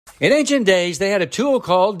In ancient days, they had a tool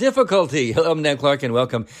called difficulty. Hello, I'm Dan Clark, and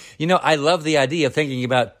welcome. I love the idea of thinking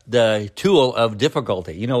about the tool of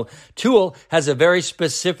difficulty. Tool has a very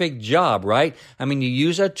specific job, right? You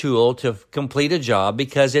use a tool to complete a job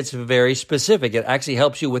because it's very specific. It actually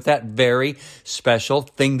helps you with that very special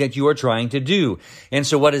thing that you are trying to do. And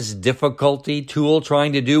so what is difficulty tool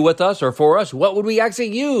trying to do with us or for us? What would we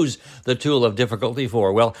actually use the tool of difficulty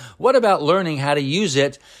for? Well, what about learning how to use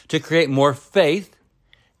it to create more faith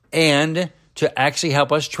and to actually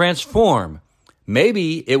help us transform?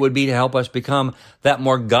 Maybe it would be to help us become that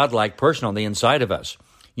more godlike person on the inside of us.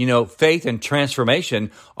 Faith and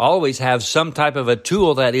transformation always have some type of a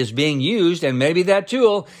tool that is being used, and maybe that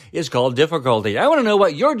tool is called difficulty. I want to know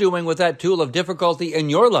what you're doing with that tool of difficulty in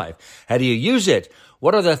your life. How do you use it?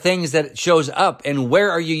 What are the things that it shows up, and where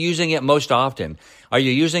are you using it most often? Are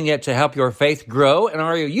you using it to help your faith grow, and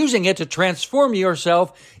are you using it to transform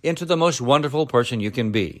yourself into the most wonderful person you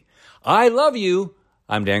can be? I love you.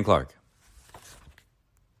 I'm Dan Clark.